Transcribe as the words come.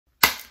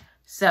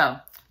So,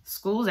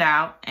 school's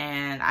out,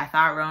 and I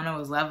thought Rona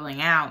was leveling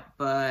out,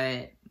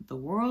 but the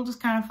world is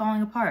kind of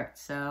falling apart.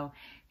 So,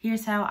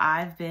 here's how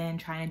I've been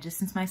trying to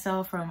distance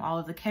myself from all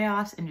of the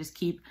chaos and just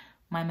keep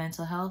my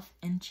mental health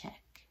in check.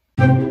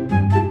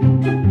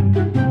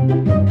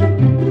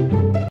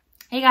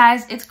 Hey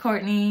guys, it's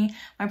Courtney.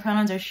 My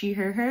pronouns are she,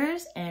 her,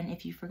 hers, and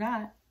if you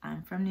forgot,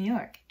 I'm from New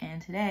York.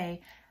 And today,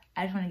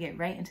 I just want to get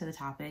right into the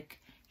topic.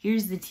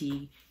 Here's the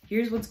tea.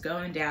 Here's what's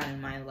going down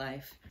in my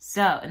life.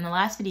 So, in the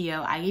last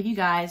video, I gave you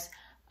guys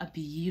a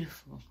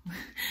beautiful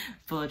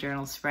bullet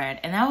journal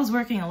spread, and that was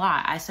working a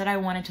lot. I said I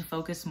wanted to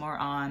focus more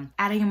on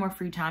adding in more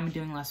free time and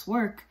doing less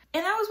work,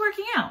 and that was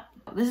working out.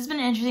 This has been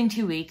an interesting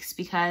 2 weeks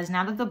because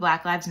now that the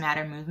Black Lives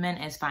Matter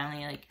movement is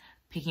finally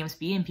picking up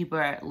speed and people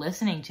are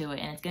listening to it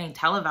and it's getting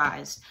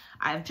televised,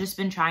 I've just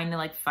been trying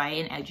to fight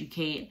and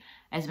educate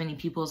as many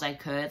people as I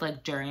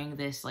could during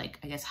this I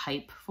guess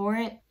hype for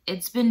it.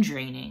 It's been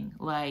draining,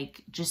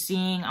 just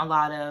seeing a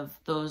lot of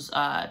those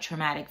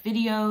traumatic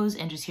videos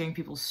and just hearing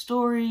people's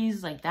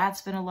stories,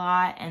 that's been a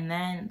lot. And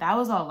then that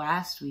was all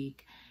last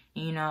week.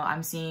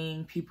 I'm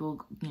seeing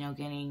people,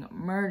 getting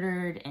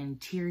murdered and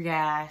tear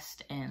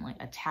gassed and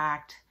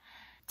attacked,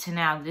 to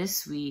now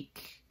this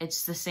week,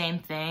 it's the same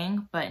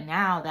thing, but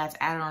now that's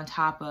added on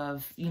top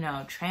of,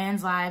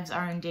 trans lives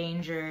are in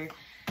danger.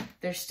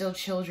 There's still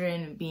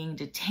children being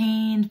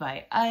detained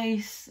by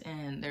ICE,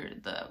 and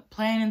the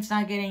planet's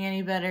not getting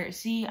any better.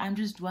 See, I'm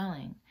just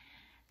dwelling.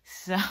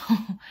 So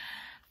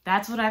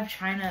that's what I'm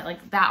trying to,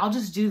 I'll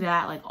just do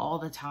that all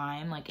the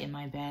time, in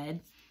my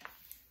bed.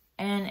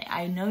 And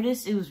I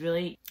noticed it was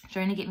really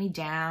starting to get me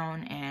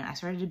down, and I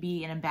started to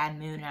be in a bad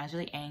mood, and I was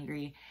really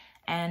angry.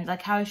 And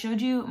how I showed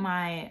you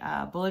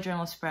my bullet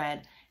journal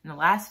spread in the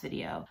last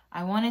video,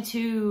 I wanted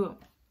to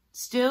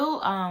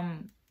still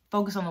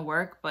focus on the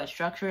work, but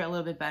structure it a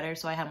little bit better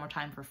so I had more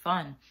time for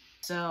fun.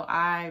 So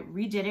I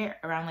redid it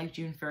around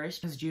June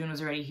 1st because June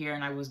was already here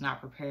and I was not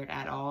prepared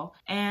at all.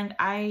 And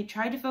I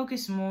tried to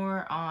focus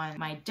more on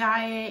my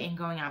diet and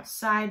going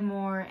outside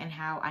more and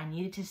how I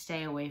needed to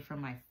stay away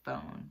from my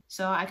phone.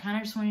 So I kind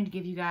of just wanted to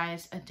give you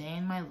guys a day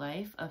in my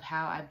life of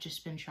how I've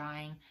just been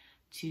trying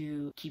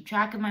to keep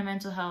track of my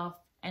mental health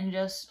and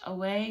just a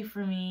way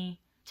for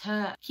me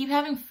to keep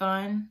having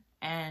fun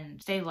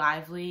and stay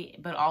lively,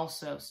 but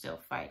also still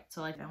fight.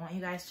 So I want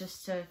you guys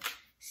just to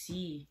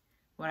see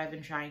what I've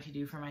been trying to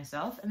do for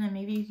myself, and then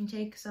maybe you can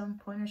take some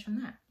pointers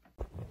from that.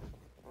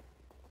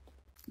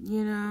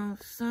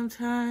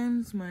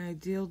 Sometimes my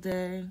ideal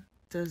day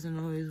doesn't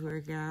always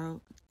work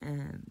out,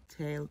 and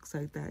today looks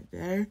like that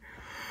day.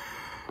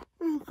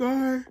 Oh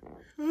God,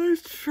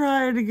 let's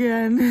try it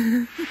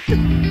again.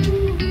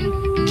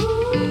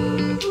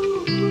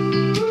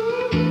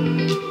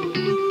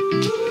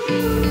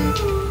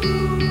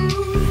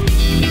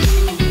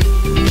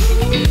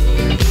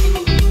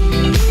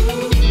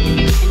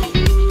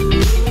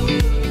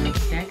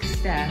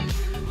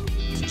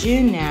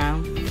 June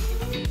now.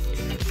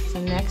 So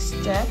next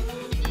step,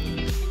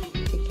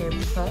 take care of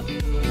the pup.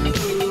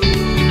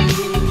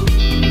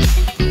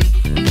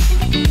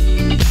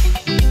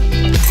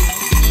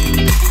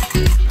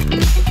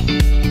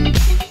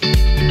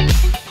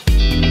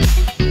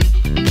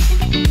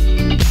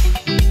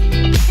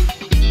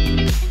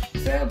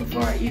 So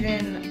before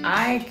even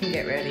I can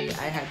get ready,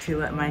 I had to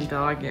let my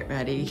dog get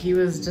ready. He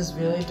was just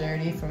really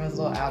dirty from his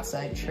little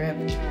outside trip.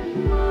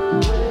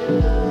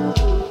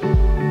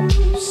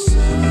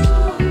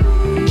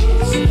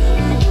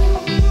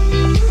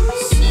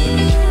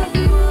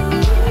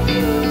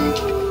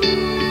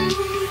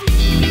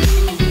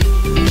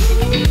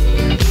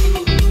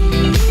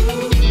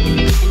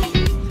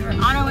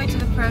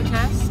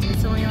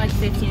 It's only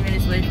 15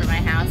 minutes away from my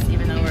house,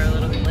 even though we're a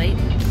little bit late.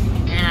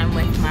 And I'm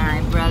with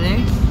my brother.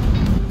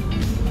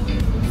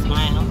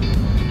 Smile.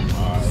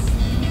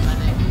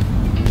 Brother.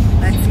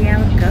 Let's see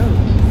how it goes.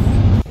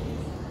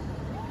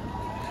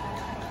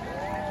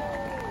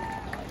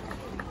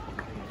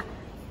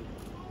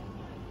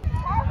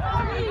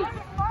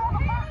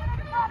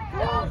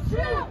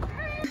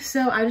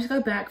 So I just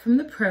got back from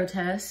the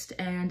protest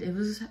and it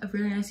was a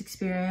really nice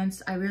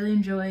experience. I really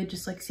enjoyed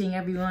just seeing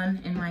everyone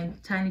in my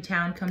tiny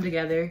town come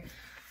together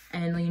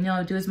and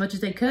do as much as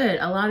they could.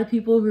 A lot of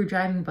people who were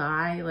driving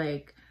by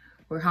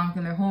were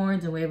honking their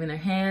horns and waving their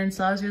hands,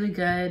 so that was really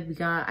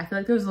good. I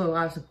feel there was a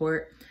lot of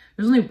support.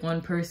 There's only one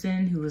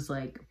person who was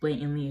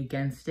blatantly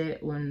against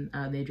it when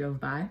they drove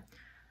by,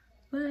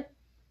 but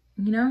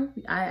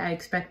I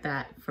expect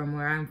that from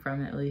where I'm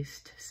from, at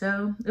least.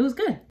 So it was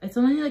good. It's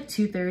only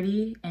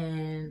 2:30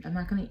 and I'm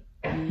not gonna eat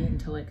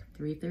until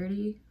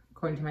 3:30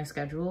 according to my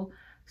schedule.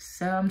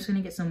 So I'm just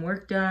gonna get some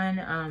work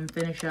done,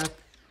 finish up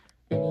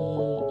any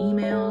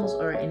emails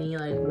or any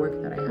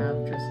work that I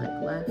have just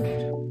left.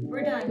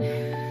 We're done.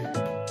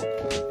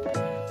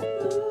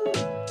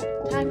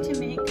 Time to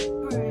make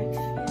breakfast.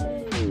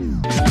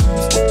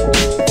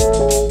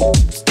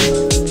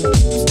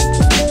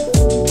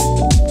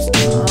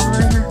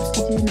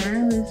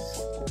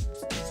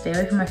 Stay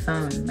away from my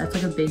phone.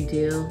 That's a big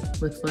deal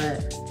with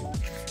what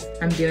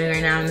I'm doing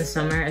right now in the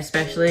summer,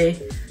 especially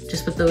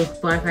just with the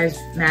Black Lives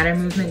Matter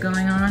movement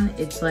going on,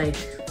 it's like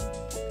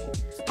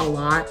a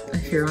lot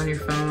if you're on your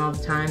phone all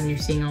the time and you're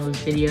seeing all those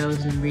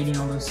videos and reading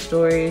all those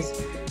stories.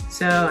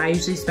 So I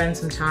usually spend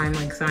some time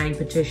like signing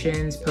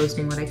petitions,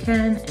 posting what I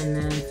can, and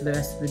then for the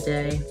rest of the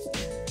day,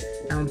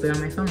 I won't be on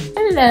my phone.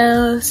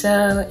 Hello,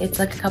 so it's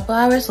like a couple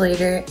hours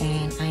later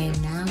and I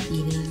am now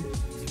eating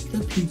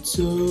the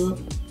pizza.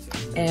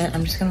 And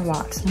I'm just gonna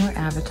watch some more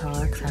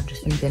Avatar because I've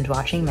just been binge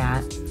watching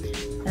that.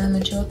 And I'm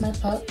gonna chill with my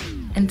pup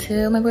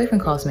until my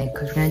boyfriend calls me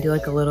because we're gonna do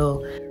like a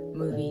little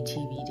movie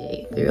TV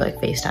date through like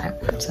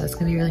FaceTime. So it's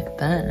gonna be really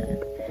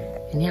fun.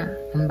 And yeah,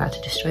 I'm about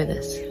to destroy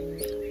this.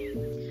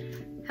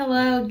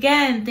 Hello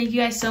again. Thank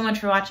you guys so much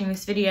for watching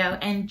this video.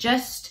 And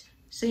just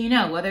so you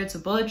know, whether it's a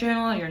bullet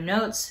journal, your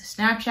notes,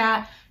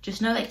 Snapchat,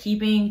 just know that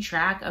keeping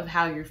track of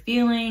how you're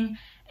feeling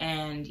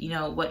and you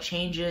know what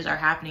changes are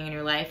happening in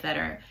your life that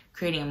are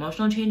creating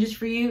emotional changes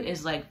for you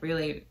is like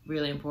really,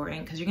 really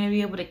important because you're going to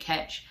be able to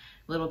catch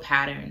little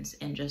patterns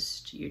in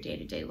just your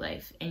day-to-day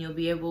life, and you'll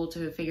be able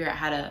to figure out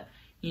how to,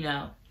 you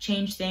know,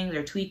 change things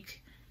or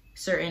tweak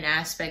certain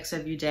aspects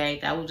of your day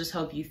that will just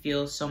help you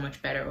feel so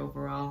much better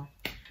overall.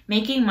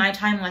 Making my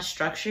time less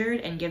structured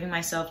and giving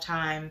myself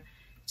time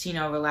to, you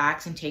know,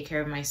 relax and take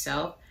care of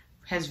myself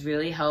has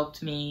really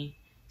helped me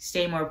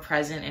stay more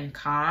present and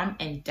calm,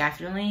 and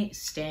definitely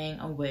staying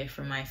away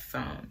from my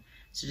phone.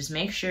 So just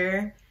make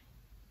sure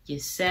you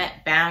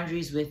set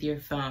boundaries with your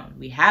phone.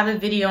 We have a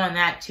video on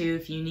that too.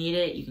 If you need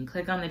it, you can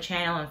click on the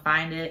channel and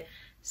find it.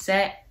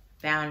 Set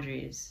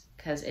boundaries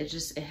because it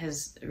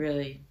has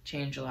really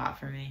changed a lot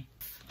for me.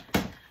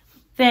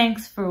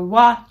 Thanks for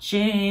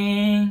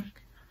watching.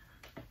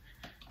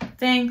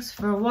 Thanks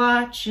for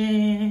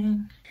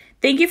watching.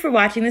 Thank you for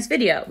watching this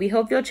video. We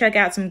hope you'll check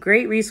out some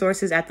great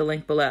resources at the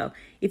link below.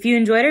 If you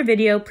enjoyed our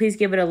video, please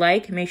give it a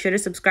like, make sure to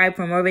subscribe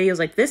for more videos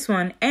like this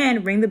one,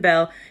 and ring the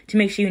bell to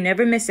make sure you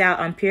never miss out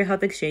on Pure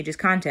Health Exchange's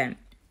content.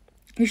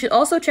 You should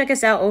also check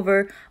us out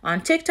over on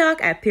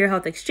TikTok at Pure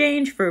Health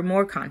Exchange for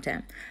more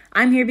content.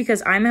 I'm here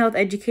because I'm a health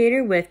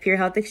educator with Pure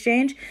Health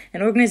Exchange,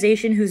 an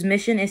organization whose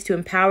mission is to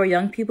empower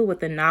young people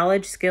with the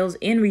knowledge, skills,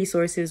 and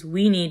resources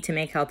we need to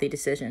make healthy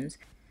decisions.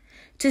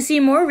 To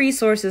see more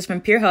resources from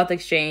Pure Health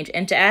Exchange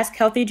and to ask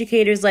health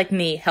educators like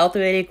me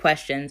health-related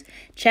questions,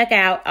 check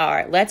out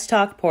our Let's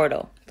Talk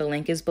portal. The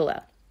link is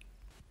below.